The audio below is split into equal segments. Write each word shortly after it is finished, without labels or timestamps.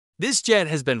This jet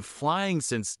has been flying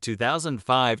since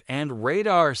 2005 and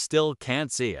radar still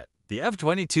can't see it. The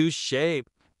F-22's shape,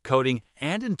 coating,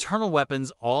 and internal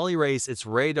weapons all erase its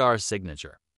radar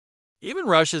signature. Even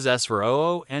Russia's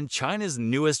S-400 and China's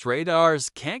newest radars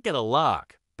can't get a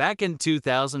lock back in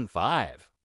 2005.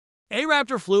 A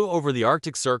Raptor flew over the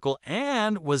Arctic Circle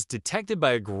and was detected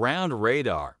by a ground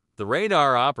radar. The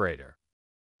radar operator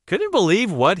couldn't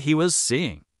believe what he was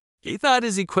seeing. He thought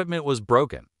his equipment was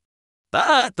broken.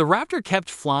 But the Raptor kept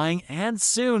flying and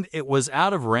soon it was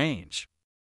out of range.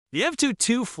 The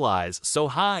F-22 flies so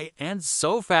high and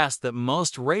so fast that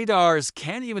most radars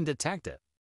can't even detect it.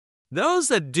 Those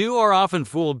that do are often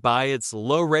fooled by its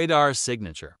low radar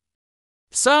signature.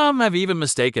 Some have even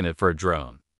mistaken it for a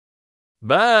drone.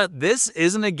 But this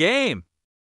isn't a game.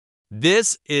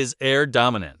 This is air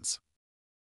dominance.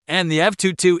 And the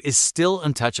F-22 is still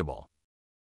untouchable.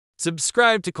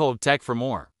 Subscribe to Cold Tech for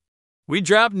more. We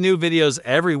drop new videos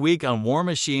every week on war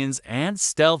machines and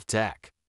stealth tech.